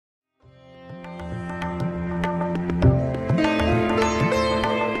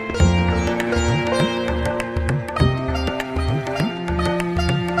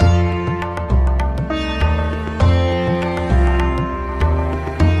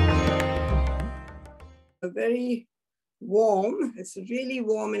very warm. It's really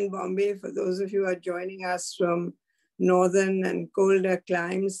warm in Bombay. For those of you who are joining us from northern and colder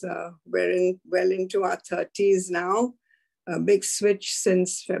climes, we're well into our 30s now. A big switch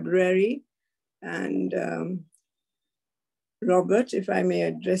since February. And Robert, if I may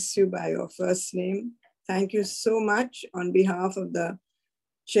address you by your first name, thank you so much on behalf of the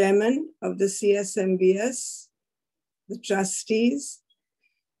chairman of the CSMVS, the trustees,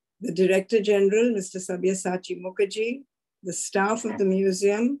 the Director General, Mr. Sabyasachi Mukherjee, the staff of the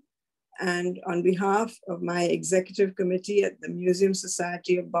museum, and on behalf of my executive committee at the Museum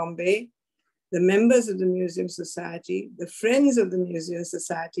Society of Bombay, the members of the Museum Society, the friends of the Museum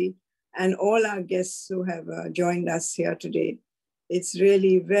Society, and all our guests who have joined us here today. It's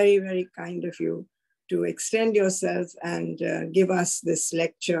really very, very kind of you to extend yourself and give us this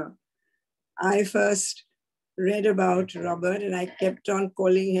lecture. I first read about Robert and I kept on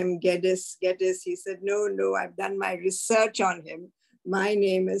calling him Geddes. He said, no, I've done my research on him. My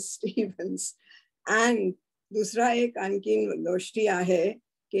name is Stevens. And दूसरा एक आणखीन गोष्टी आहे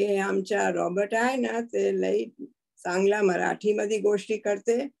की आमच्या Robert आहे ना ते लई चांगला मराठीमध्ये गोष्टी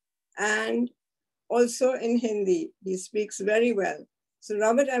करते and also in Hindi. He speaks very well. So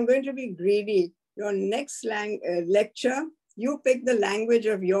Robert, I'm going to be greedy. Your next lecture, you pick the language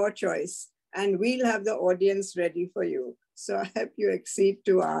of your choice and we'll have the audience ready for you. So I hope you accede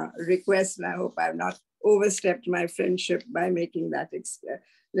to our request and I hope I've not overstepped my friendship by making that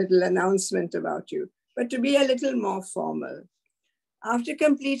little announcement about you. But to be a little more formal, after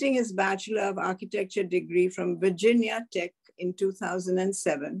completing his Bachelor of Architecture degree from Virginia Tech in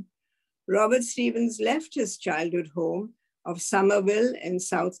 2007, Robert Stevens left his childhood home of Somerville in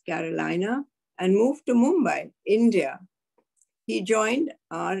South Carolina and moved to Mumbai, India. He joined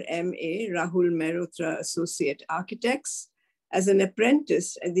RMA, Rahul Mehrotra Associate Architects, as an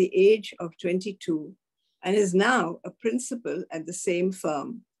apprentice at the age of 22 and is now a principal at the same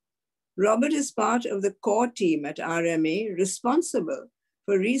firm. Robert is part of the core team at RMA responsible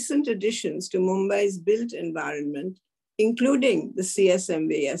for recent additions to Mumbai's built environment, including the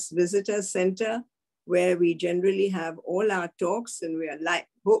CSMVS Visitor Center, where we generally have all our talks and we are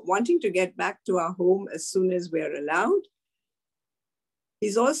wanting to get back to our home as soon as we're allowed.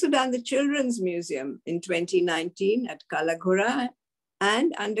 He's also done the Children's Museum in 2019 at Kalaghura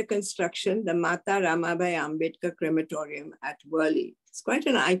and under construction, the Mata Ramabai Ambedkar Crematorium at Worli. It's quite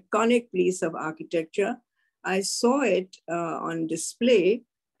an iconic piece of architecture. I saw it on display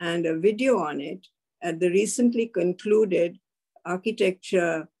and a video on it at the recently concluded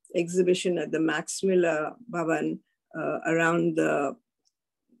architecture exhibition at the Max Miller Bhavan around the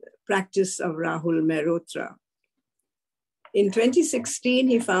practice of Rahul Mehrotra. In 2016,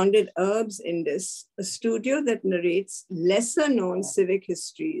 he founded Urbs Indus, a studio that narrates lesser known civic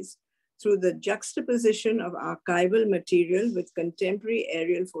histories through the juxtaposition of archival material with contemporary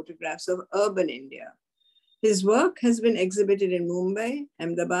aerial photographs of urban India. His work has been exhibited in Mumbai,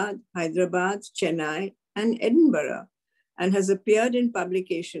 Ahmedabad, Hyderabad, Chennai, and Edinburgh, and has appeared in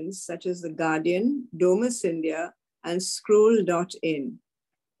publications such as The Guardian, Domus India, and Scroll.in.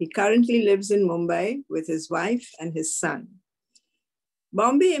 He currently lives in Mumbai with his wife and his son.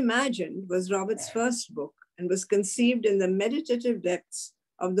 Bombay Imagined was Robert's first book and was conceived in the meditative depths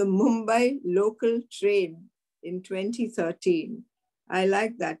of the Mumbai local trade in 2013. I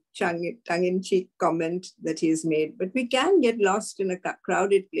like that tongue-in-cheek comment that he has made, but we can get lost in a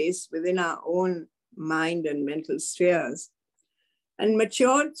crowded place within our own mind and mental spheres, and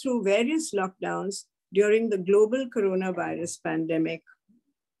matured through various lockdowns during the global coronavirus pandemic,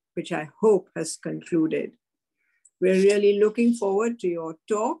 which I hope has concluded. We're really looking forward to your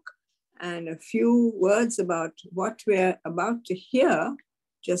talk and a few words about what we're about to hear,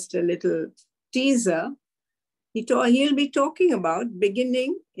 just a little teaser. He'll be talking about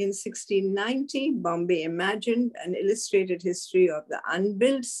beginning in 1690, Bombay Imagined, an illustrated history of the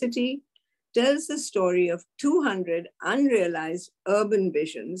unbuilt city, tells the story of 200 unrealized urban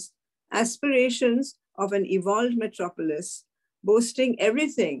visions, aspirations of an evolved metropolis, boasting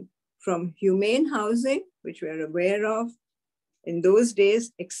everything from humane housing, which we're aware of, in those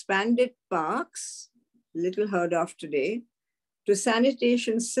days, expanded parks, little heard of today, to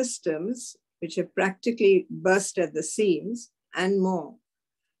sanitation systems, which have practically burst at the seams, and more.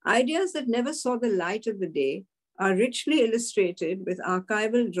 Ideas that never saw the light of the day are richly illustrated with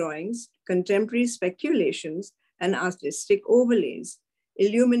archival drawings, contemporary speculations, and artistic overlays,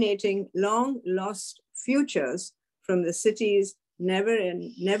 illuminating long-lost futures from the city's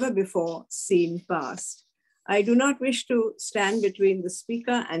never before seen past. I do not wish to stand between the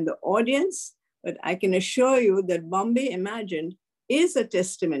speaker and the audience, but I can assure you that Bombay Imagined is a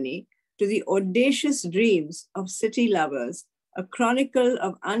testimony to the audacious dreams of city lovers, a chronicle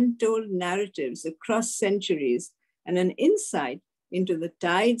of untold narratives across centuries, and an insight into the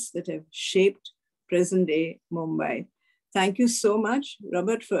tides that have shaped present-day Mumbai. Thank you so much,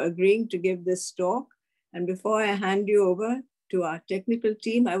 Robert, for agreeing to give this talk. And before I hand you over to our technical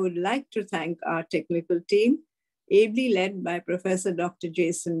team, I would like to thank our technical team, ably led by Professor Dr.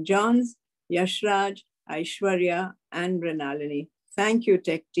 Jason Johns, Yashraj, Aishwarya, and Renalini. Thank you,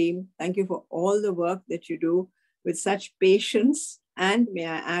 tech team. Thank you for all the work that you do with such patience. And may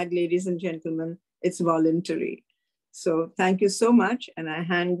I add, ladies and gentlemen, it's voluntary. So thank you so much. And I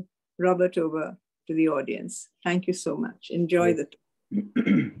hand Robert over to the audience. Thank you so much. Enjoy the talk.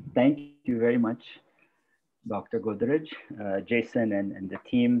 Thank you very much, Dr. Godrej, Jason, and the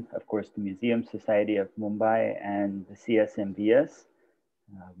team, of course, the Museum Society of Mumbai and the CSMVS.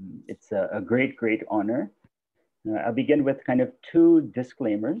 It's a great, great honor. I'll begin with kind of two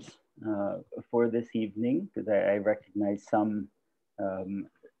disclaimers for this evening, because I recognize some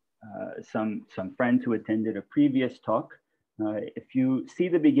friends who attended a previous talk. If you see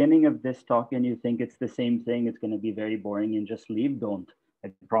the beginning of this talk and you think it's the same thing, it's going to be very boring and just leave, don't.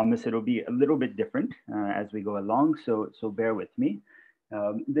 I promise it'll be a little bit different as we go along, so bear with me.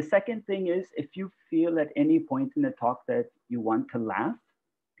 The second thing is, if you feel at any point in the talk that you want to laugh,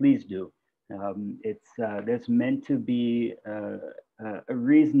 please do. There's meant to be a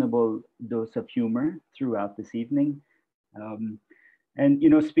reasonable dose of humor throughout this evening. And, you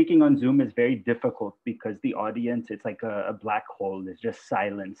know, speaking on Zoom is very difficult because the audience, it's like a black hole, there's just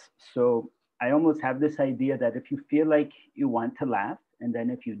silence. So I almost have this idea that if you feel like you want to laugh, and then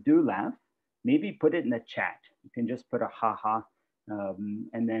if you do laugh, maybe put it in the chat. You can just put a ha-ha.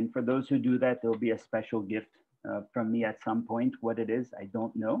 And then for those who do that, there'll be a special gift from me at some point. What it is, I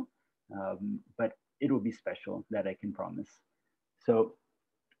don't know, but it will be special, that I can promise. So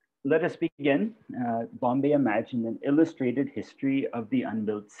let us begin. Bombay Imagined, an illustrated history of the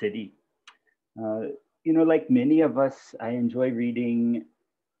unbuilt city. You know, like many of us, I enjoy reading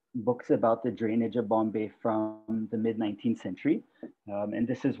books about the drainage of Bombay from the mid-19th century. And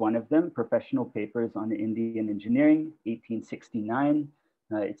this is one of them, Professional Papers on Indian Engineering, 1869.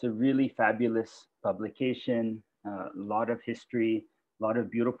 It's a really fabulous publication, a lot of history, a lot of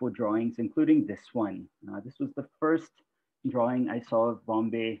beautiful drawings, including this one. This was the first drawing I saw of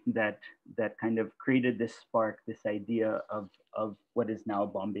Bombay that kind of created this spark, this idea of what is now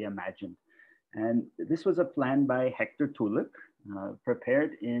Bombay Imagined. And this was a plan by Hector Tulloch,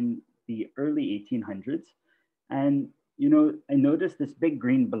 prepared in the early 1800s. And, you know, I noticed this big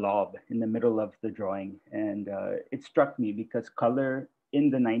green blob in the middle of the drawing. And it struck me because color in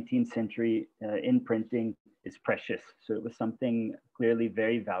the 19th century in printing is precious. So it was something clearly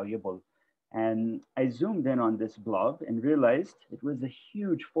very valuable. And I zoomed in on this blob and realized it was a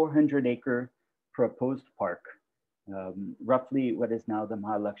huge 400-acre proposed park, roughly what is now the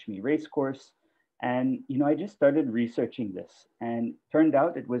Mahalakshmi Racecourse. And, you know, I just started researching this, and turned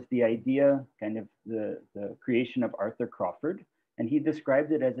out it was the idea, kind of the creation of Arthur Crawford. And he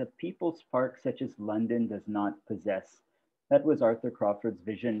described it as a people's park such as London does not possess. That was Arthur Crawford's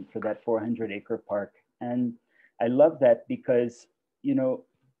vision for that 400-acre park. And I love that because, you know,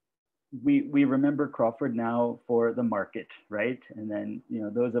 we remember Crawford now for the market, right? And then, you know,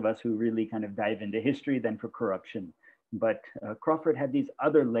 those of us who really kind of dive into history, then for corruption. But Crawford had these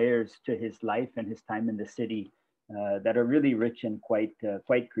other layers to his life and his time in the city that are really rich and quite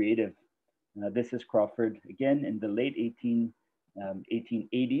creative. This is Crawford again in the late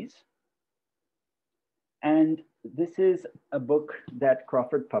 1880s. And this is a book that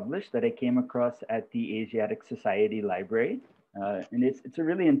Crawford published that I came across at the Asiatic Society Library. And it's a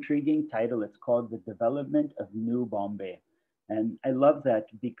really intriguing title. It's called The Development of New Bombay. And I love that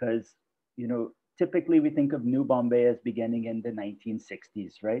because, you know, typically we think of New Bombay as beginning in the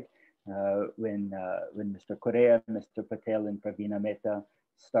 1960s, right? When Mr. Correa, Mr. Patel, and Pravina Mehta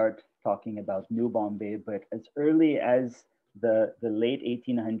start talking about New Bombay. But as early as the late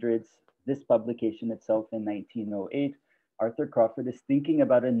 1800s, this publication itself in 1908, Arthur Crawford is thinking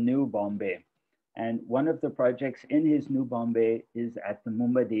about a new Bombay. And one of the projects in his New Bombay is at the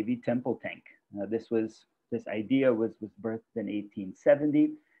Mumbai Devi Temple Tank. This idea was birthed in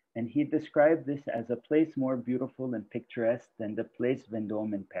 1870. And he described this as a place more beautiful and picturesque than the Place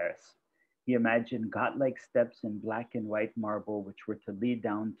Vendôme in Paris. He imagined godlike steps in black and white marble, which were to lead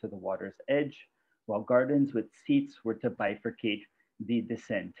down to the water's edge, while gardens with seats were to bifurcate the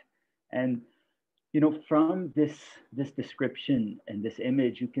descent. And, you know, from this description and this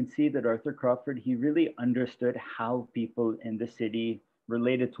image, you can see that Arthur Crawford, he really understood how people in the city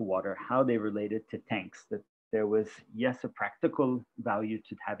related to water, how they related to tanks, that there was, yes, a practical value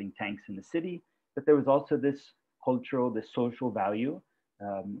to having tanks in the city, but there was also this cultural, this social value,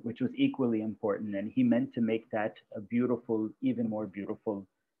 which was equally important. And he meant to make that a beautiful, even more beautiful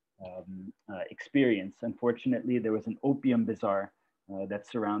experience. Unfortunately, there was an opium bazaar that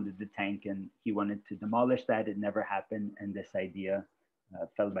surrounded the tank, and he wanted to demolish that. It never happened, and this idea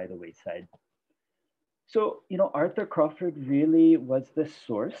fell by the wayside. So, Arthur Crawford really was the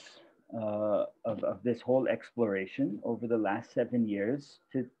source of this whole exploration over the last 7 years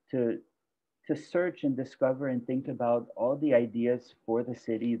to search and discover and think about all the ideas for the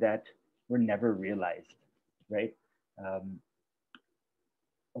city that were never realized, right?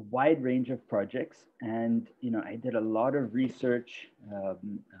 A wide range of projects, and I did a lot of research,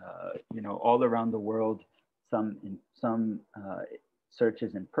 all around the world. Some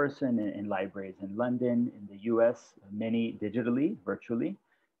searches in person in libraries in London, in the US, many digitally, virtually,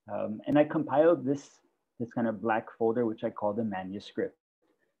 and I compiled this kind of black folder, which I call the manuscript.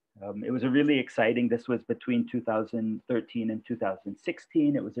 It was a really exciting. This was between 2013 and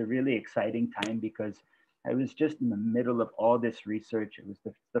 2016. It was a really exciting time because I was just in the middle of all this research. It was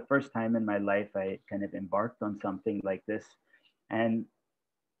the first time in my life I kind of embarked on something like this. And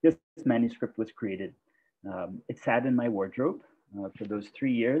this manuscript was created. It sat in my wardrobe for those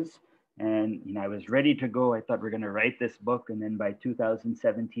 3 years. And I was ready to go. I thought we're going to write this book. And then by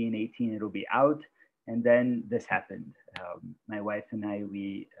 2017, 18, it'll be out. And then this happened. My wife and I,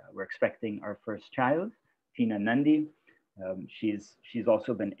 we were expecting our first child, Tina Nandi. She's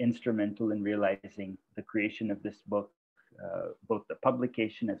also been instrumental in realizing the creation of this book, both the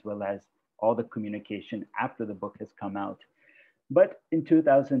publication as well as all the communication after the book has come out. But in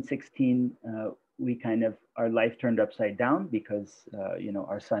 2016, we our life turned upside down because,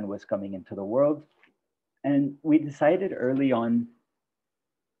 our son was coming into the world. And we decided early on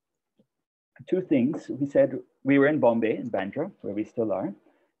two things. We said, we were in Bombay, in Bandra, where we still are.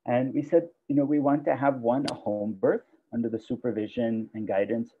 And we said, we want to have a home birth under the supervision and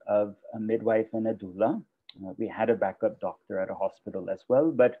guidance of a midwife and a doula. We had a backup doctor at a hospital as well,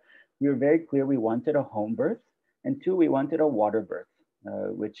 but we were very clear we wanted a home birth. And two, we wanted a water birth,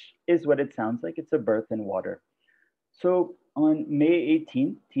 which is what it sounds like. It's a birth in water. So on May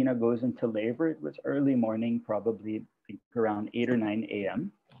 18th, Tina goes into labor. It was early morning, probably I think around 8 or 9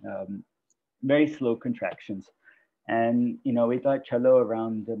 a.m. Very slow contractions. And, we thought, chalo,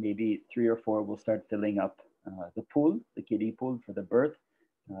 around maybe 3 or 4, we'll start filling up the pool, the kiddie pool for the birth.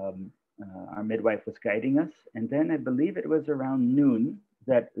 Our midwife was guiding us. And then I believe it was around noon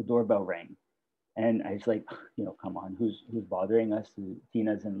that the doorbell rang. And I was like, come on, who's bothering us?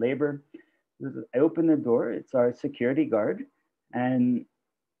 Tina's in labor. I opened the door. It's our security guard. And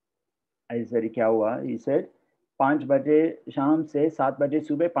I said, kya hua? He said, 5 baje sham se 7 baje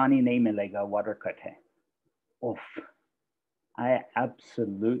subah pani nahi milega, water cut hai. Oof. I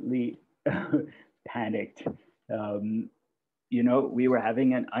absolutely panicked. We were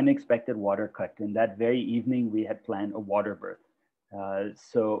having an unexpected water cut, and that very evening we had planned a water birth.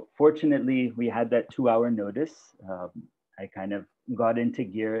 So fortunately, we had that 2-hour notice. I kind of got into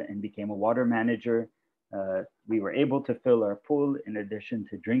gear and became a water manager. We were able to fill our pool in addition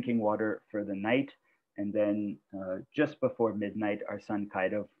to drinking water for the night. And then just before midnight, our son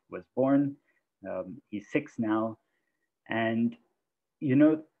Kairav was born. He's 6 now. And,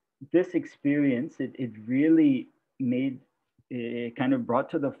 this experience, it really it kind of brought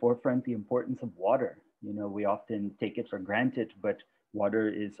to the forefront the importance of water. We often take it for granted, but water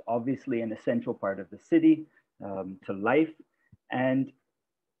is obviously an essential part of the city, to life. And,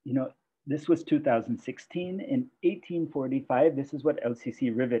 this was 2016. In 1845, this is what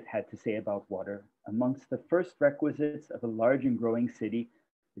LCC Rivet had to say about water. Amongst the first requisites of a large and growing city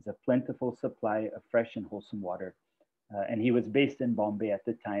is a plentiful supply of fresh and wholesome water. And he was based in Bombay at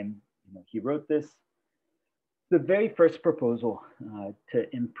the time. He wrote this. The very first proposal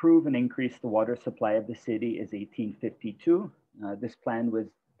to improve and increase the water supply of the city is 1852. This plan was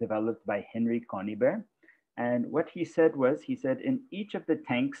developed by Henry Conybeare. And what he said was, in each of the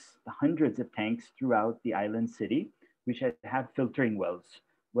tanks, the hundreds of tanks throughout the island city, we should have filtering wells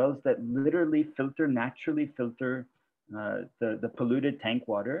that literally naturally filter the polluted tank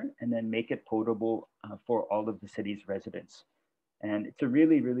water and then make it potable for all of the city's residents. And it's a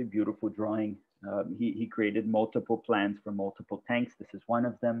really, really beautiful drawing. He created multiple plans for multiple tanks. This is one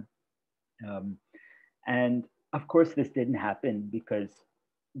of them. And of course, this didn't happen because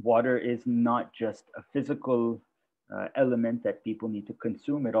water is not just a physical element that people need to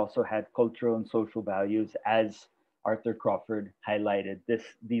consume. It also had cultural and social values, as Arthur Crawford highlighted.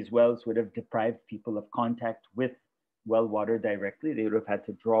 These wells would have deprived people of contact with well water directly. They would have had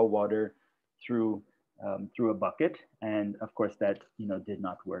to draw water through through a bucket. And of course that, did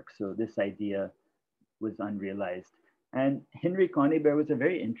not work. So this idea was unrealized. And Henry Conybeare was a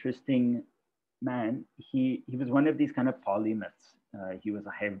very interesting man. He was one of these kind of polymaths. He was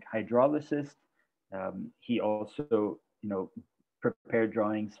a hydrologist. He also, prepared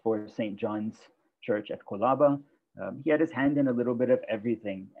drawings for St. John's Church at Colaba. He had his hand in a little bit of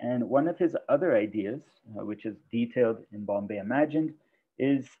everything. And one of his other ideas, which is detailed in Bombay Imagined,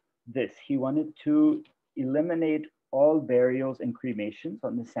 is this. He wanted to eliminate all burials and cremations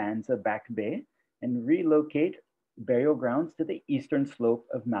on the sands of Back Bay and relocate burial grounds to the eastern slope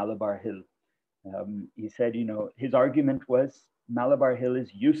of Malabar Hill. He said, his argument was Malabar Hill is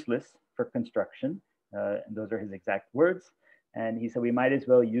useless for construction. And those are his exact words. And he said, we might as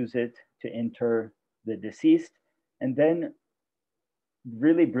well use it to inter the deceased. And then,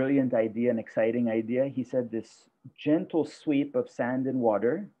 really brilliant idea, an exciting idea. He said, this gentle sweep of sand and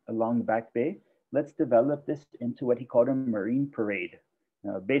water along Back Bay, let's develop this into what he called a marine parade.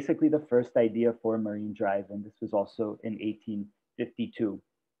 Basically the first idea for Marine Drive. And this was also in 1852.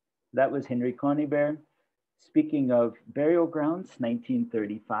 That was Henry Conybeare. Speaking of burial grounds,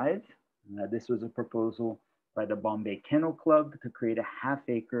 1935, this was a proposal by the Bombay Kennel Club to create a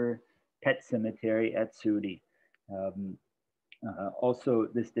half-acre pet cemetery at Sudi. Also,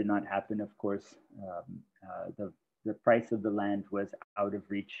 this did not happen, of course. The price of the land was out of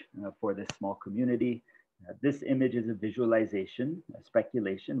reach for this small community. This image is a visualization, a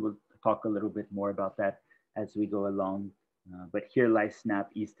speculation. We'll talk a little bit more about that as we go along. But here lies Snap,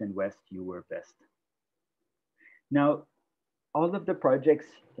 East and West, you were best. Now, all of the projects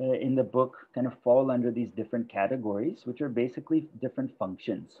in the book kind of fall under these different categories, which are basically different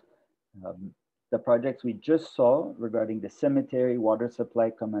functions. The projects we just saw regarding the cemetery, water supply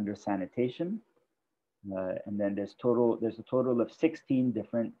come under sanitation. And then there's a total of 16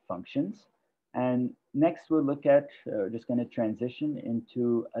 different functions. And next we'll look at, just gonna transition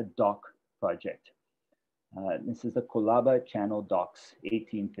into a dock project. This is the Colaba Channel Docks,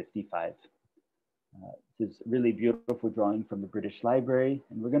 1855. This is a really beautiful drawing from the British Library.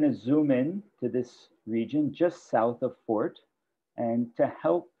 And we're gonna zoom in to this region just south of Fort. And to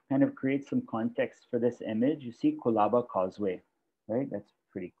help kind of create some context for this image, you see Colaba Causeway, right? That's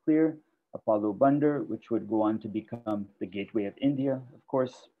pretty clear. Apollo Bunder, which would go on to become the Gateway of India, of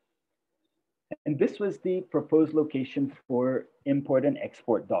course. And this was the proposed location for import and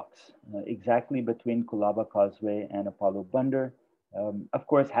export docks, exactly between Colaba Causeway and Apollo Bunder. Of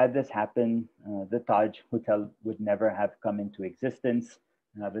course, had this happened, the Taj Hotel would never have come into existence,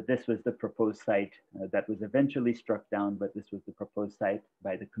 but this was the proposed site that was eventually struck down, but this was the proposed site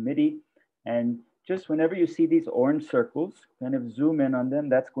by the committee. And just whenever you see these orange circles, kind of zoom in on them,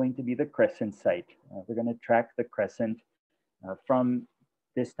 that's going to be the crescent site. We're gonna track the crescent from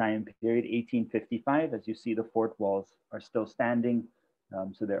this time period, 1855. As you see, the fort walls are still standing.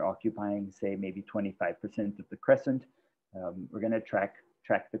 So they're occupying, say, maybe 25% of the crescent. We're gonna track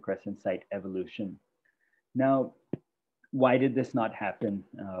the crescent site evolution. Now, why did this not happen,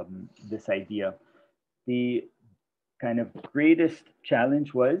 this idea? The kind of greatest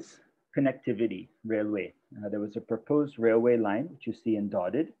challenge was connectivity, railway. There was a proposed railway line, which you see in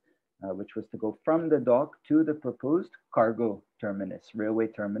dotted, which was to go from the dock to the proposed cargo terminus, railway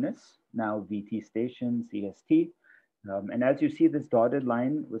terminus, now VT station, CST. And as you see, this dotted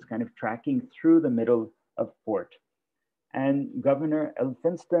line was kind of tracking through the middle of Fort. And Governor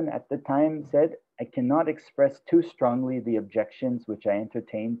Elphinstone at the time said, I cannot express too strongly the objections which I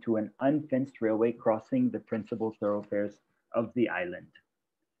entertain to an unfenced railway crossing the principal thoroughfares of the island.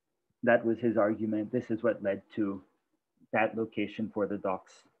 That was his argument. This is what led to that location for the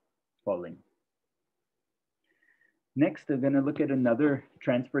docks falling. Next, we're going to look at another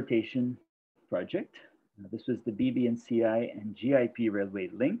transportation project. This was the BB&CI and GIP Railway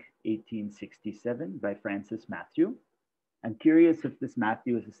Link, 1867, by Francis Matthew. I'm curious if this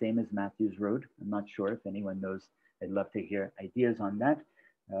Matthew is the same as Matthews Road. I'm not sure. If anyone knows, I'd love to hear ideas on that.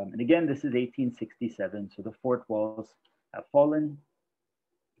 And again, this is 1867, so the fort walls have fallen.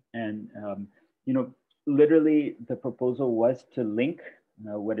 And, literally the proposal was to link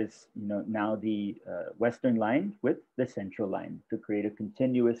what is, now the Western line with the Central line to create a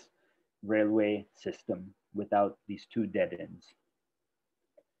continuous railway system without these two dead ends.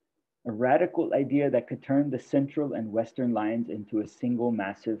 A radical idea that could turn the Central and Western lines into a single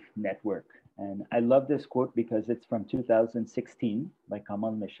massive network. And I love this quote because it's from 2016 by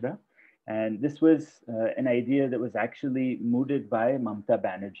Kamal Mishra. And this was an idea that was actually mooted by Mamta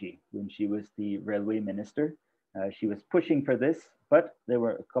Banerjee when she was the railway minister. She was pushing for this, but there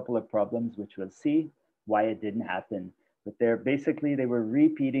were a couple of problems, which we'll see why it didn't happen. But they were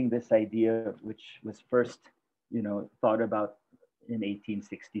repeating this idea, which was first, thought about in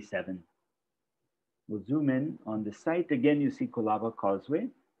 1867. We'll zoom in on the site. Again, you see Colaba Causeway.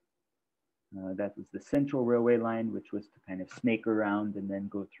 That was the Central Railway line, which was to kind of snake around and then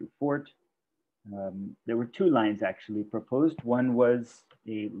go through Fort. There were two lines actually proposed. One was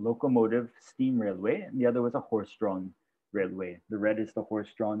a locomotive steam railway, and the other was a horse-drawn railway. The red is the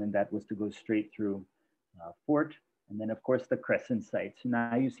horse-drawn, and that was to go straight through Fort. And then, of course, the crescent site. So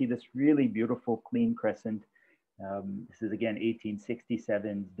now you see this really beautiful, clean crescent. This is, again,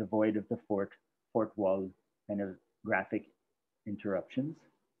 1867, devoid of the fort wall kind of graphic interruptions.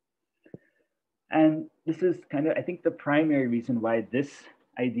 And this is kind of, I think, the primary reason why this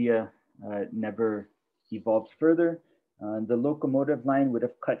idea never evolved further. The locomotive line would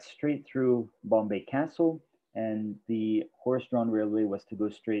have cut straight through Bombay Castle, and the horse-drawn railway was to go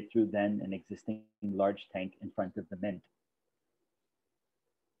straight through then an existing large tank in front of the Mint.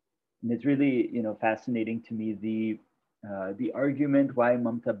 And it's really, fascinating to me, the argument why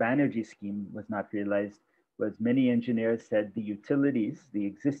Mamata Banerjee's scheme was not realized was many engineers said the utilities, the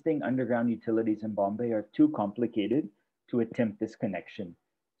existing underground utilities in Bombay are too complicated to attempt this connection.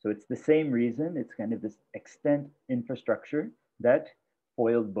 So it's the same reason, it's kind of this extent infrastructure that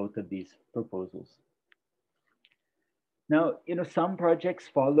foiled both of these proposals. Now, some projects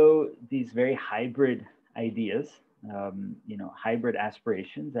follow these very hybrid ideas, hybrid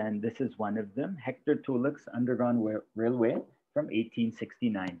aspirations, and this is one of them, Hector Tulloch's Underground Railway from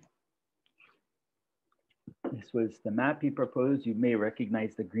 1869. This was the map he proposed. You may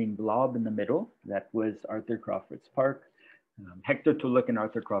recognize the green blob in the middle. That was Arthur Crawford's park. Hector Tulloch and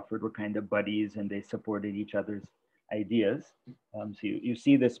Arthur Crawford were kind of buddies, and they supported each other's ideas. So you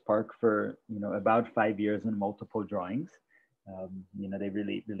see this park for about 5 years in multiple drawings. They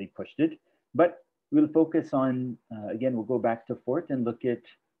really, really pushed it. But we'll focus on, again, we'll go back to Fort and look at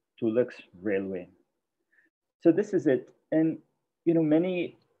Tulloch's railway. So this is it. And,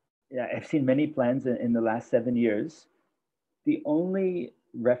 I've seen many plans in the last 7 years. The only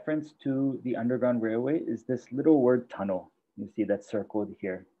reference to the Underground Railway is this little word tunnel. You see that circled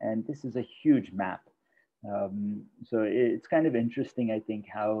here. And this is a huge map. So it's kind of interesting, I think,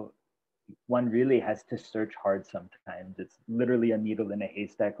 how one really has to search hard sometimes. It's literally a needle in a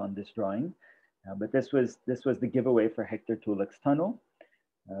haystack on this drawing. But this was the giveaway for Hector Tulloch's tunnel.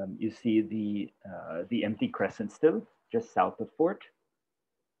 You see the empty crescent still, just south of Fort.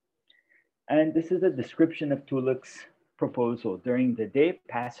 And this is a description of Tulloch's proposal. During the day,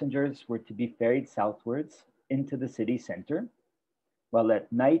 passengers were to be ferried southwards into the city center, while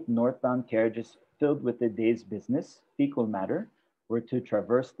at night, northbound carriages filled with the day's business, fecal matter, were to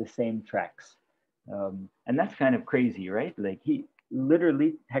traverse the same tracks. And that's kind of crazy, right? Like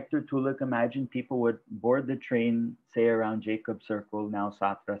Hector Tulloch imagined people would board the train, say around Jacob Circle, now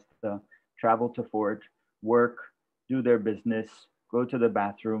South Rasta, travel to Fort, work, do their business, go to the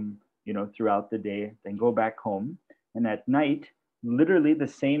bathroom, throughout the day, then go back home. And at night, literally the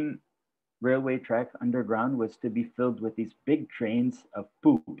same railway track underground was to be filled with these big trains of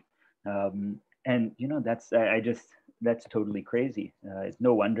poop. And that's totally crazy. It's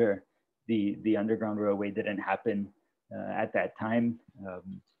no wonder the Underground Railway didn't happen at that time.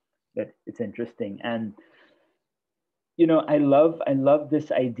 But it's interesting. And, I love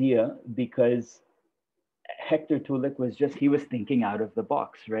this idea because Hector Tulloch he was thinking out of the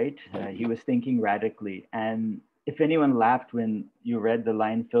box, right? He was thinking radically. And if anyone laughed when you read the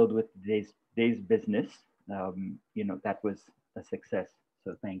line filled with day's business, that was a success.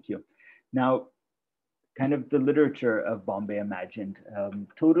 So thank you. Now, kind of the literature of Bombay Imagined,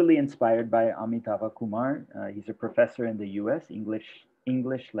 totally inspired by Amitava Kumar. He's a professor in the US,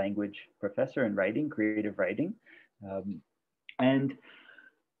 English language professor in writing, creative writing. And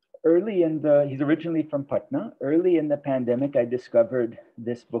he's originally from Patna. Early in the pandemic, I discovered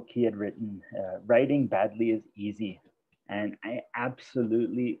this book he had written, Writing Badly is Easy. And I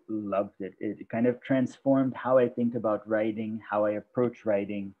absolutely loved it. It kind of transformed how I think about writing, how I approach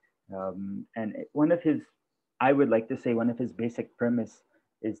writing. And I would like to say one of his basic premise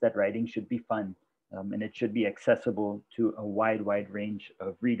is that writing should be fun and it should be accessible to a wide range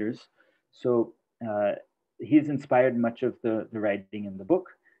of readers. So he's inspired much of the writing in the book.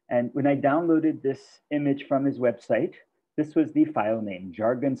 And when I downloaded this image from his website, this was the file name,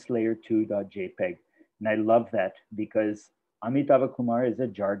 jargonslayer2.jpg. And I love that because Amitava Kumar is a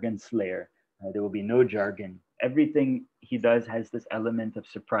jargon slayer. There will be no jargon. Everything he does has this element of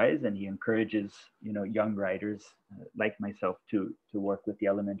surprise, and he encourages, young writers like myself to work with the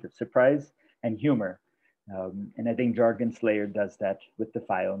element of surprise and humor. And I think Jargon Slayer does that with the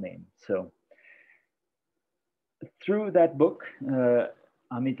file name. So through that book,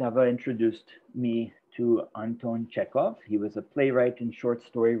 Amitabha introduced me to Anton Chekhov. He was a playwright and short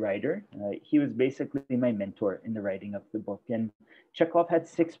story writer. He was basically my mentor in the writing of the book. And Chekhov had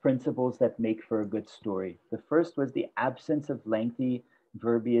 6 principles that make for a good story. The first was the absence of lengthy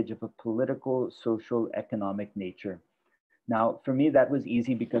verbiage of a political, social, economic nature. Now, for me, that was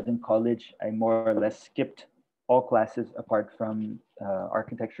easy because in college, I more or less skipped all classes apart from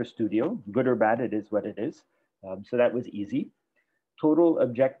architecture studio. Good or bad, it is what it is. So that was easy. Total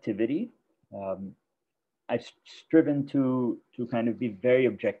objectivity. I've striven to kind of be very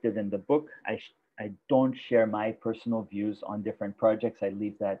objective in the book. I don't share my personal views on different projects. I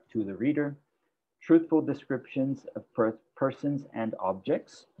leave that to the reader. Truthful descriptions of persons and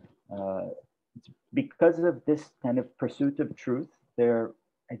objects. Because of this kind of pursuit of truth, there are,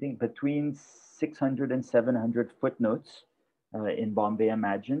 I think, between 600 and 700 footnotes in Bombay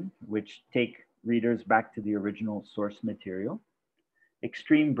Imagine, which take readers back to the original source material.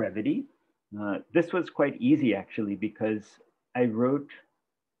 Extreme brevity. This was quite easy, actually, because I wrote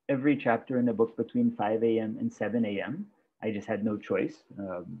every chapter in the book between 5 a.m. and 7 a.m. I just had no choice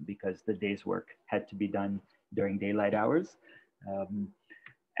because the day's work had to be done during daylight hours.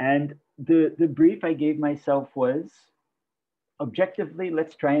 And the brief I gave myself was, objectively,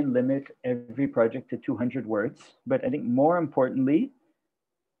 let's try and limit every project to 200 words. But I think more importantly,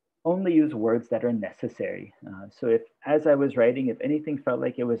 only use words that are necessary. So if, as I was writing, if anything felt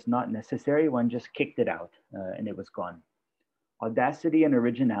like it was not necessary, one just kicked it out and it was gone. Audacity and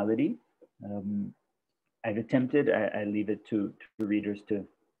originality. I've attempted, I leave it to readers to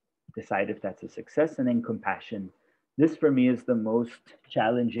decide if that's a success. And then compassion. This for me is the most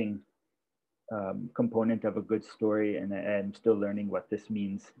challenging component of a good story, and I'm still learning what this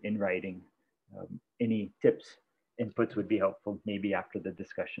means in writing. Any tips, inputs would be helpful, maybe after the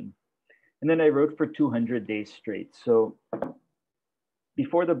discussion. And then I wrote for 200 days straight. So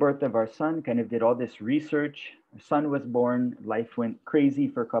before the birth of our son, kind of did all this research. Our son was born, life went crazy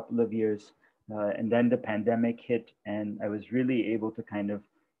for a couple of years, and then the pandemic hit, and I was really able to kind of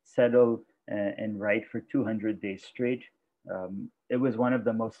settle and write for 200 days straight. It was one of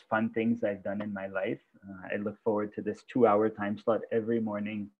the most fun things I've done in my life. I look forward to this 2-hour time slot every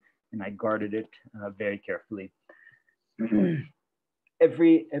morning, and I guarded it very carefully.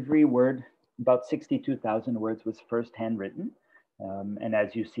 Every word, about 62,000 words, was first handwritten. And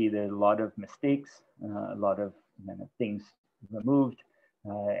as you see, there's a lot of mistakes, a lot of things removed.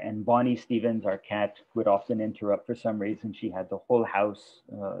 And Bonnie Stevens, our cat, would often interrupt for some reason. She had the whole house,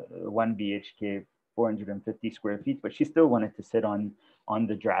 1 BHK, 450 square feet, but she still wanted to sit on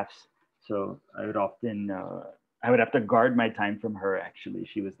the drafts. So I would often, I would have to guard my time from her, actually.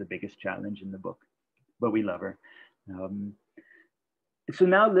 She was the biggest challenge in the book, but we love her. So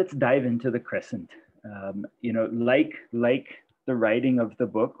now let's dive into the crescent. Like the writing of the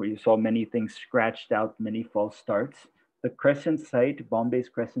book, where you saw many things scratched out, many false starts, the crescent site, Bombay's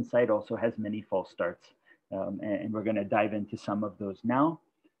crescent site, also has many false starts. And we're going to dive into some of those now.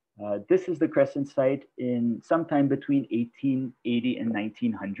 This is the crescent site in sometime between 1880 and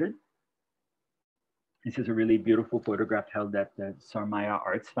 1900. This is a really beautiful photograph held at the Sarmaya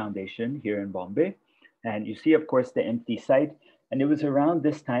Arts Foundation here in Bombay. And you see, of course, the empty site. And it was around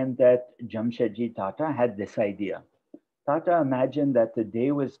this time that Jamshedji Tata had this idea. Tata imagined that the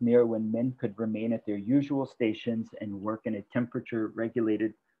day was near when men could remain at their usual stations and work in a temperature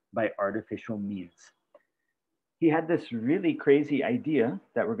regulated by artificial means. He had this really crazy idea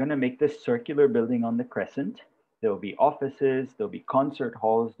that we're going to make this circular building on the crescent. There'll be offices, there'll be concert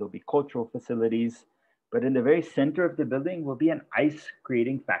halls, there'll be cultural facilities, but in the very center of the building will be an ice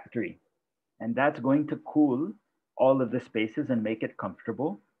creating factory. And that's going to cool all of the spaces and make it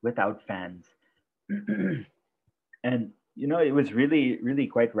comfortable without fans. And, it was really, really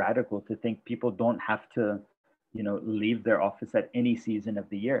quite radical to think people don't have to, leave their office at any season of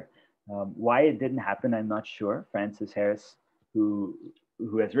the year. Why it didn't happen, I'm not sure. Francis Harris, who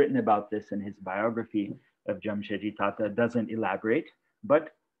has written about this in his biography of Jamshedji Tata, doesn't elaborate,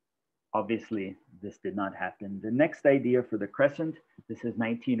 but obviously this did not happen. The next idea for the crescent, this is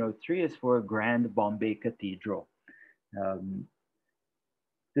 1903, is for a grand Bombay cathedral.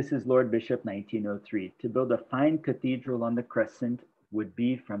 This is Lord Bishop, 1903. To build a fine cathedral on the crescent would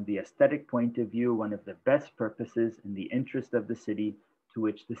be, from the aesthetic point of view, one of the best purposes in the interest of the city to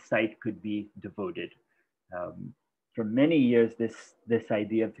which the site could be devoted. For many years, this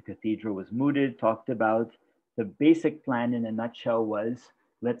idea of the cathedral was mooted, talked about. The basic plan in a nutshell was,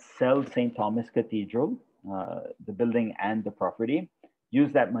 let's sell St. Thomas Cathedral, the building and the property,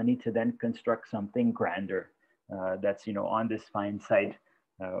 use that money to then construct something grander that's on this fine site.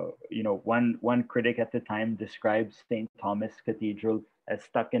 One critic at the time describes St. Thomas Cathedral as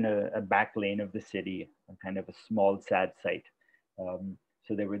stuck in a back lane of the city, a kind of a small, sad sight.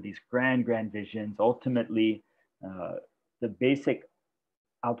 So there were these grand visions. Ultimately, the basic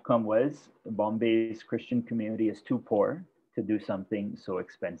outcome was Bombay's Christian community is too poor to do something so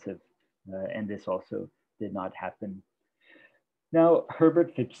expensive. And this also did not happen. Now,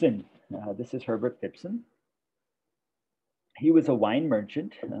 Herbert Phipson. This is Herbert Phipson. He was a wine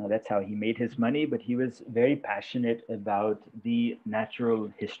merchant. That's how he made his money, but he was very passionate about the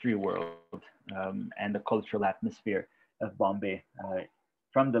natural history world and the cultural atmosphere of Bombay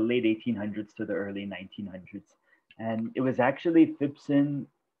from the late 1800s to the early 1900s. And it was actually Phipson,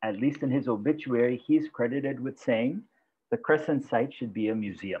 at least in his obituary, he's credited with saying the Crescent site should be a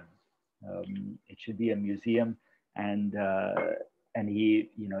museum. It should be a museum, and he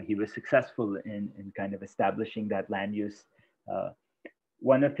was successful in kind of establishing that land use.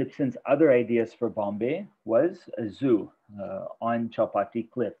 One of Phipson's other ideas for Bombay was a zoo on Chowpatty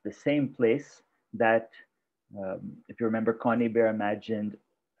Cliff, the same place that, if you remember, Connie Bear imagined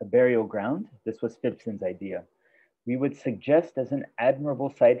a burial ground. This was Phipson's idea. We would suggest as an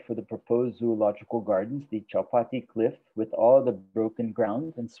admirable site for the proposed zoological gardens, the Chowpatty Cliff with all the broken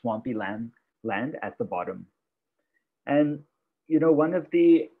ground and swampy land at the bottom. And, one of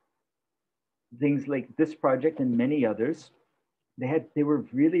the things like this project and many others, they were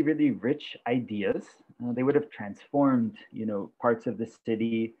really, really rich ideas. They would have transformed, parts of the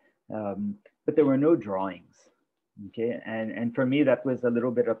city, but there were no drawings. Okay, and for me, that was a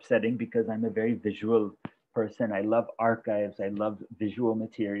little bit upsetting because I'm a very visual person. I love archives. I love visual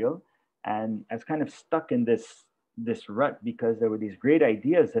material. And I was kind of stuck in this rut because there were these great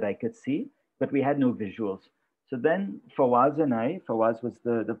ideas that I could see, but we had no visuals. So then Fawaz and Fawaz was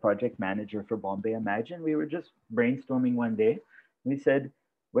the project manager for Bombay Imagine. We were just brainstorming one day. We said,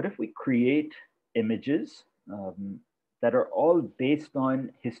 what if we create images that are all based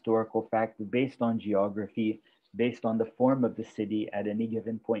on historical fact, based on geography, based on the form of the city at any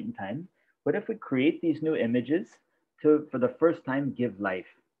given point in time? What if we create these new images to, for the first time, give life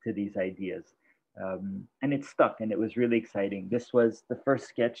to these ideas? And it stuck, and it was really exciting. This was the first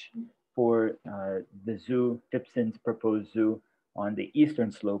sketch for the zoo, Phipson's proposed zoo on the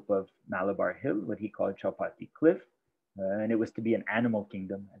eastern slope of Malabar Hill, what he called Chowpatty Cliff. And it was to be an animal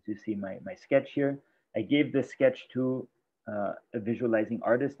kingdom, as you see my sketch here. I gave this sketch to a visualizing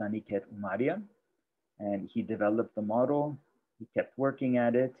artist, Aniket Umaria, and he developed the model. He kept working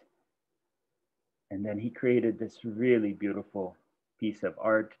at it. And then he created this really beautiful piece of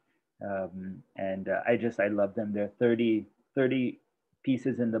art. I love them. There are 30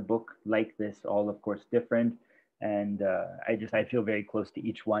 pieces in the book like this, all of course different. And I feel very close to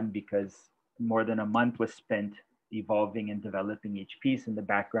each one because more than a month was spent evolving and developing each piece. In the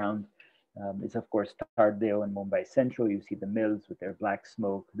background is of course Tardeo and Mumbai Central. You see the mills with their black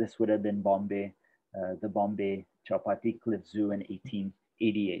smoke. This would have been Bombay, the Bombay Chowpatty Cliff Zoo in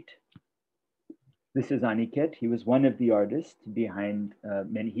 1888. This is Aniket. He was one of the artists behind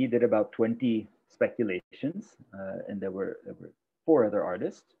many. He did about 20 speculations, and there were 4 other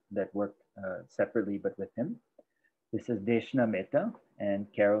artists that worked separately but with him. This is Deshna Mehta and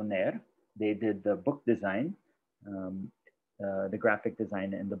Carol Nair. They did the book design, the graphic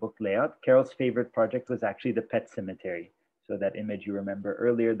design and the book layout. Carol's favorite project was actually the pet cemetery. So that image you remember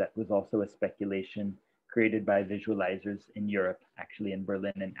earlier, that was also a speculation created by visualizers in Europe, actually in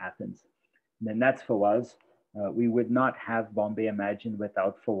Berlin and Athens. And then that's Fawaz. We would not have Bombay Imagine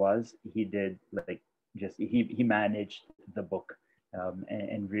without Fawaz. He did he managed the book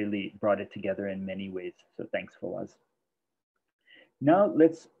and really brought it together in many ways. So thanks, Fawaz. Now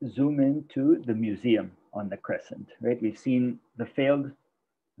let's zoom into the museum on the Crescent, right? We've seen the failed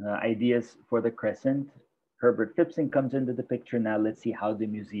ideas for the Crescent. Herbert Phipson comes into the picture. Now let's see how the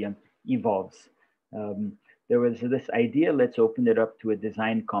museum evolves. There was this idea, let's open it up to a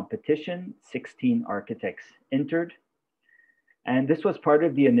design competition. 16 architects entered. And this was part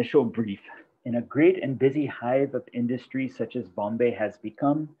of the initial brief. In a great and busy hive of industry such as Bombay has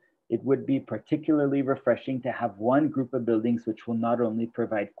become, it would be particularly refreshing to have one group of buildings which will not only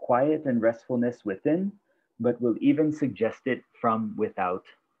provide quiet and restfulness within, but will even suggest it from without.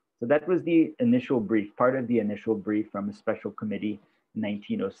 So that was the initial brief, part of the initial brief from a special committee in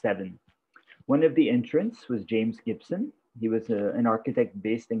 1907. One of the entrants was James Gibson. He was an architect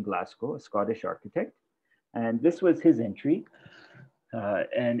based in Glasgow, a Scottish architect. And this was his entry.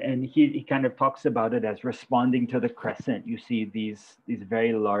 And he kind of talks about it as responding to the Crescent. You see these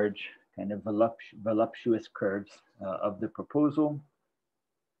very large kind of voluptuous curves of the proposal.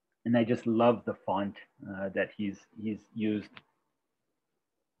 And I just love the font that he's used.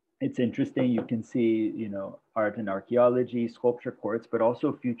 It's interesting. You can see, art and archaeology, sculpture courts, but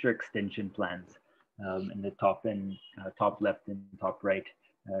also future extension plans in the top left and top right.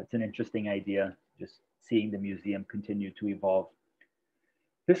 It's an interesting idea, just seeing the museum continue to evolve.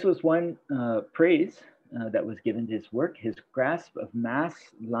 This was one praise that was given to his work. His grasp of mass,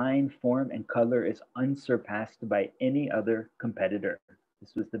 line, form, and color is unsurpassed by any other competitor.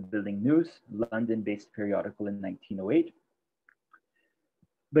 This was the Building News, London-based periodical in 1908.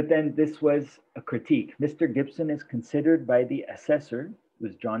 But then this was a critique. Mr. Gibson is considered by the assessor, who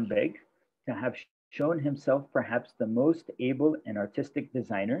was John Begg, to have shown himself perhaps the most able and artistic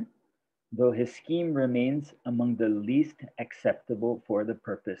designer, though his scheme remains among the least acceptable for the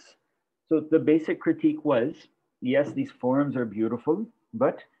purpose. So the basic critique was, yes, these forms are beautiful,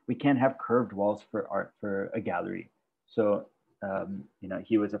 but we can't have curved walls for art for a gallery. So,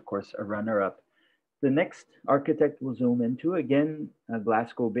 he was, of course, a runner-up. The next architect we'll zoom into, again, a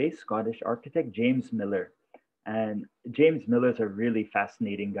Glasgow-based Scottish architect, James Miller. And James Miller is a really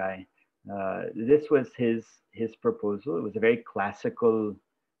fascinating guy. This was his proposal. It was a very classical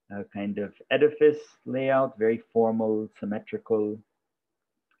kind of edifice layout, very formal, symmetrical.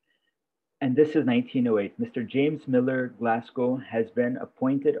 And this is 1908. Mr. James Miller, Glasgow, has been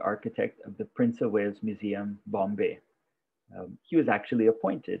appointed architect of the Prince of Wales Museum, Bombay. He was actually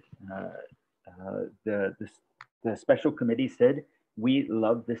appointed. The special committee said, we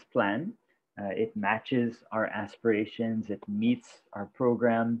love this plan. It matches our aspirations. It meets our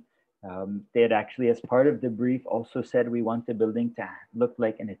program. They had actually, as part of the brief, also said we want the building to look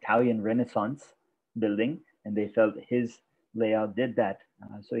like an Italian Renaissance building, and they felt his layout did that.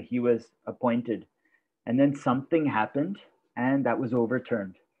 So he was appointed. And then something happened, and that was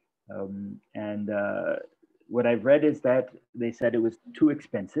overturned. What I've read is that they said it was too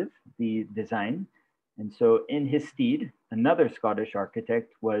expensive, the design. And so in his stead, another Scottish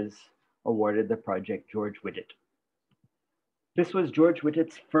architect was awarded the project, George Wittet. This was George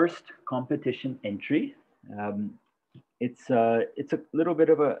Wittet's first competition entry. It's a little bit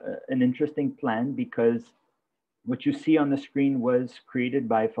of an interesting plan because what you see on the screen was created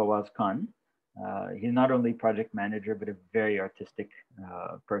by Fawaz Khan. He's not only project manager, but a very artistic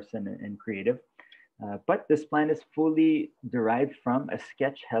person and creative. But this plan is fully derived from a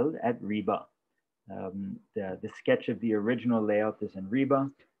sketch held at Reba. The sketch of the original layout is in Reba,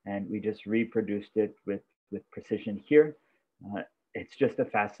 and we just reproduced it with precision here. It's just a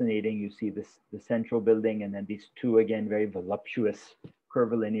fascinating, you see the central building and then these two, again, very voluptuous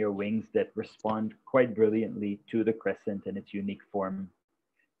curvilinear wings that respond quite brilliantly to the crescent and its unique form.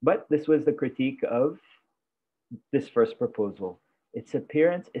 But this was the critique of this first proposal. Its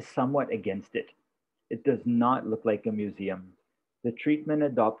appearance is somewhat against it. It does not look like a museum. The treatment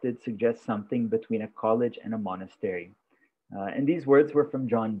adopted suggests something between a college and a monastery. And these words were from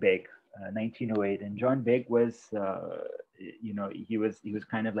John Begg, 1908. And John Begg was, he was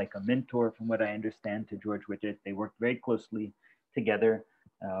kind of like a mentor, from what I understand, to George Wittet. They worked very closely together,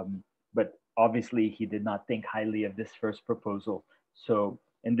 but obviously he did not think highly of this first proposal. So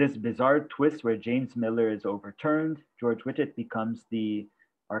in this bizarre twist where James Miller is overturned, George Wittet becomes the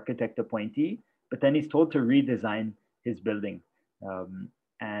architect appointee, but then he's told to redesign his building.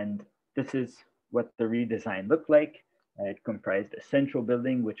 And this is what the redesign looked like. It comprised a central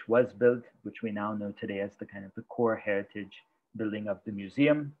building, which was built, which we now know today as the kind of the core heritage building of the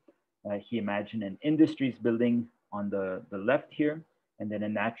museum. He imagined an industries building on the left here, and then a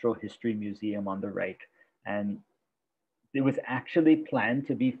natural history museum on the right. And it was actually planned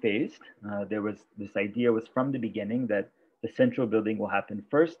to be phased. This idea was from the beginning that the central building will happen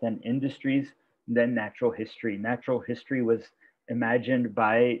first, then industries, then natural history. Natural history was imagined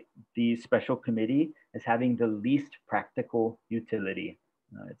by the special committee as having the least practical utility.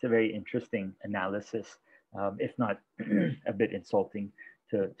 It's a very interesting analysis, if not a bit insulting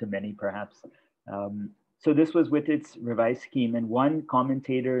to many perhaps. So this was Wittet's revised scheme, and one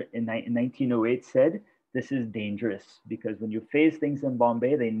commentator in 1908 said, this is dangerous because when you phase things in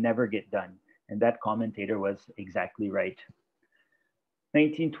Bombay, they never get done. And that commentator was exactly right.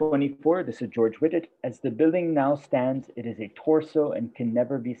 1924, this is George Wittet. As the building now stands, it is a torso and can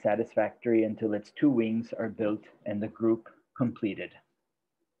never be satisfactory until its two wings are built and the group completed.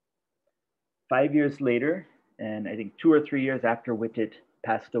 5 years later, and I think 2 or 3 years after Wittet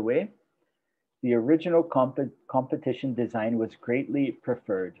passed away, the original competition design was greatly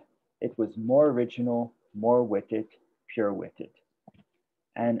preferred. It was more original, more Wittet, pure Wittet.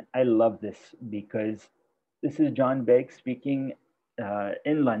 And I love this because this is John Begg speaking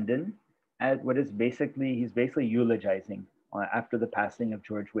in London at what is he's basically eulogizing after the passing of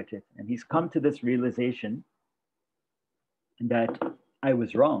George Wittet. And he's come to this realization that I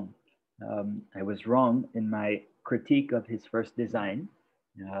was wrong. I was wrong in my critique of his first design,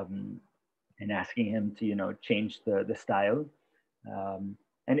 um, and asking him to, change the style.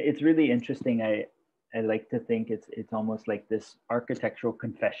 And it's really interesting. I like to think it's almost like this architectural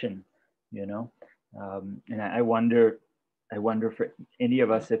confession, you know. And I wonder for any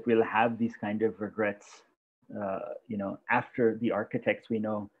of us if we'll have these kind of regrets, after the architects we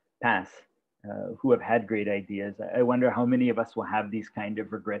know pass, who have had great ideas. I wonder how many of us will have these kind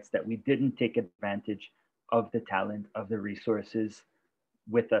of regrets that we didn't take advantage of the talent, of the resources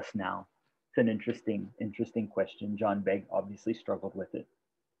with us now. It's an interesting question. John Begg obviously struggled with it.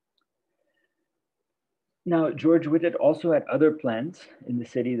 Now, George Wittet also had other plans in the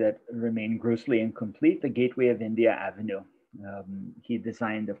city that remain grossly incomplete, the Gateway of India Avenue. He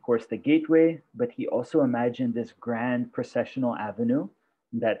designed, of course, the gateway, but he also imagined this grand processional avenue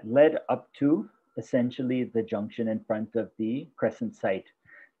that led up to essentially the junction in front of the Crescent site.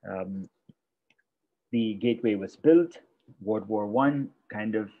 The gateway was built, World War I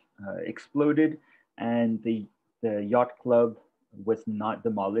kind of exploded, and the yacht club was not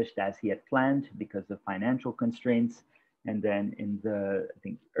demolished as he had planned because of financial constraints. And then in the, I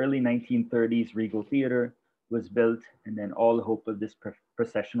think, early 1930s, Regal Theater was built, and then all hope of this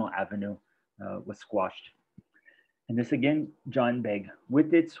processional avenue was squashed. And this again, John Begg.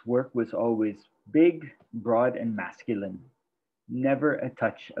 Wittet's work was always big, broad, and masculine, never a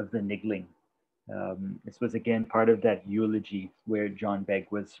touch of the niggling. This was again part of that eulogy where John Begg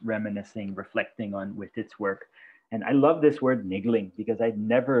was reminiscing, reflecting on Wittet's work. And I love this word niggling because I'd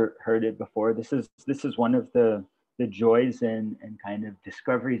never heard it before. This is one of the joys and kind of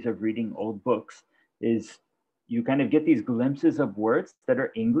discoveries of reading old books, is you kind of get these glimpses of words that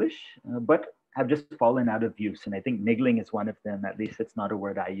are English, but have just fallen out of use. And I think niggling is one of them. At least it's not a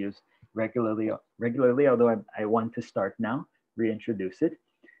word I use regularly, although I want to start now, reintroduce it.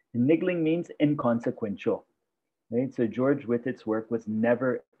 And niggling means inconsequential, right? So George Wittet's work was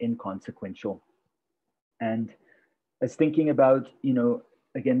never inconsequential. And I was thinking about,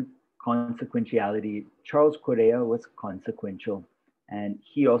 again, consequentiality. Charles Correa was consequential, and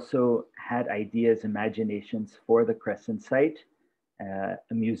he also had ideas, imaginations for the Crescent site, a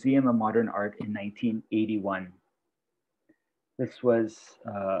museum of modern art in 1981. This was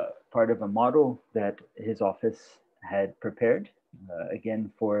part of a model that his office had prepared,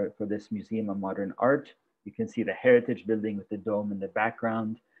 again, for this Museum of Modern Art. You can see the Heritage Building with the dome in the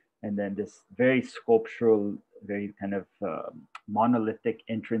background, and then this very sculptural, very kind of monolithic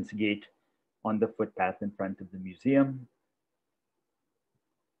entrance gate on the footpath in front of the museum.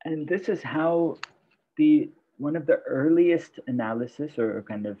 And this is how one of the earliest analysis or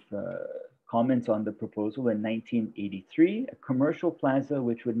kind of comments on the proposal in 1983, a commercial plaza,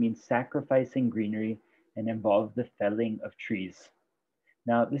 which would mean sacrificing greenery and involve the felling of trees.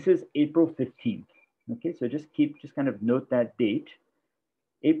 Now, this is April 15th. Okay, so just kind of note that date.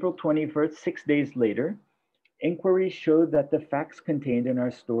 April 21st, 6 days later, inquiries showed that the facts contained in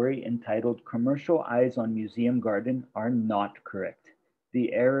our story entitled Commercial Eyes on Museum Garden are not correct.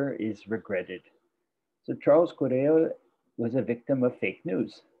 The error is regretted. So Charles Correa was a victim of fake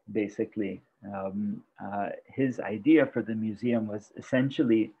news, basically. His idea for the museum was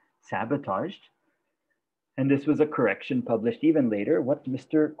essentially sabotaged. And this was a correction published even later. What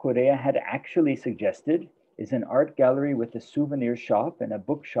Mr. Correa had actually suggested is an art gallery with a souvenir shop and a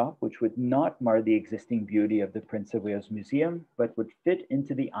bookshop, which would not mar the existing beauty of the Prince of Wales Museum, but would fit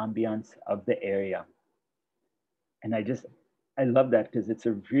into the ambiance of the area. And I love that because it's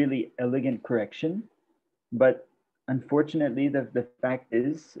a really elegant correction. But unfortunately, the fact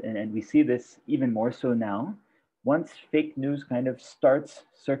is, and we see this even more so now, once fake news kind of starts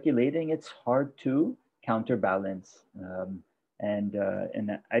circulating, it's hard to counterbalance. And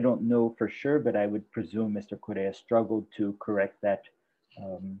I don't know for sure, but I would presume Mr. Correa struggled to correct that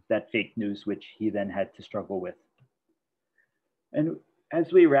fake news, which he then had to struggle with. And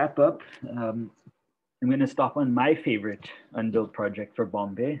as we wrap up, I'm going to stop on my favorite unbuilt project for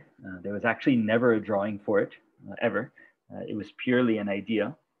Bombay. There was actually never a drawing for it, ever. It was purely an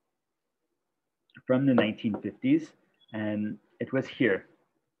idea from the 1950s. And it was here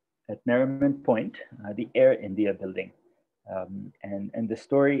at Nariman Point, the Air India building. And the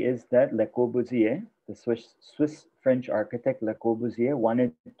story is that Le Corbusier, the Swiss-French architect Le Corbusier,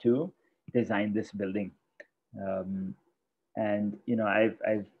 wanted to design this building. And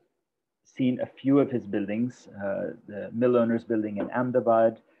I've seen a few of his buildings, the Mill Owners building in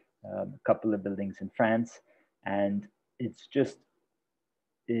Ahmedabad, a couple of buildings in France, and it's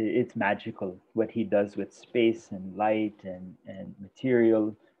magical what he does with space and light and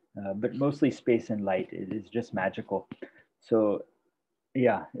material, but mostly space and light. It is just magical. So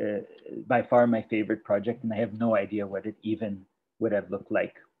Yeah, by far my favorite project, and I have no idea what it even would have looked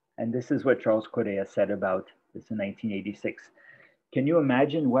like. And this is what Charles Correa said about this in 1986. Can you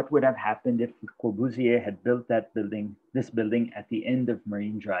imagine what would have happened if Corbusier had built this building at the end of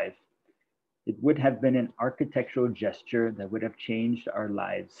Marine Drive? It would have been an architectural gesture that would have changed our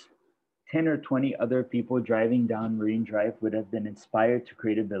lives. 10 or 20 other people driving down Marine Drive would have been inspired to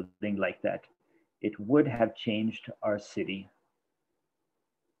create a building like that. It would have changed our city.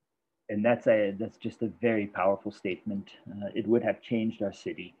 And that's just a very powerful statement. It would have changed our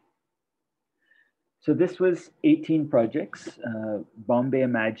city. So this was 18 projects. Bombay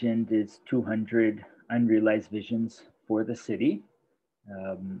Imagined is 200 unrealized visions for the city.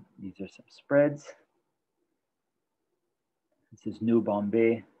 These are some spreads. This is New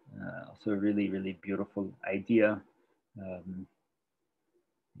Bombay, also a really, really beautiful idea.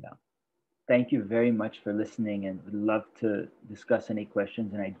 Yeah. Thank you very much for listening, and would love to discuss any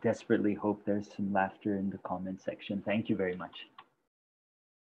questions. And I desperately hope there's some laughter in the comment section. Thank you very much.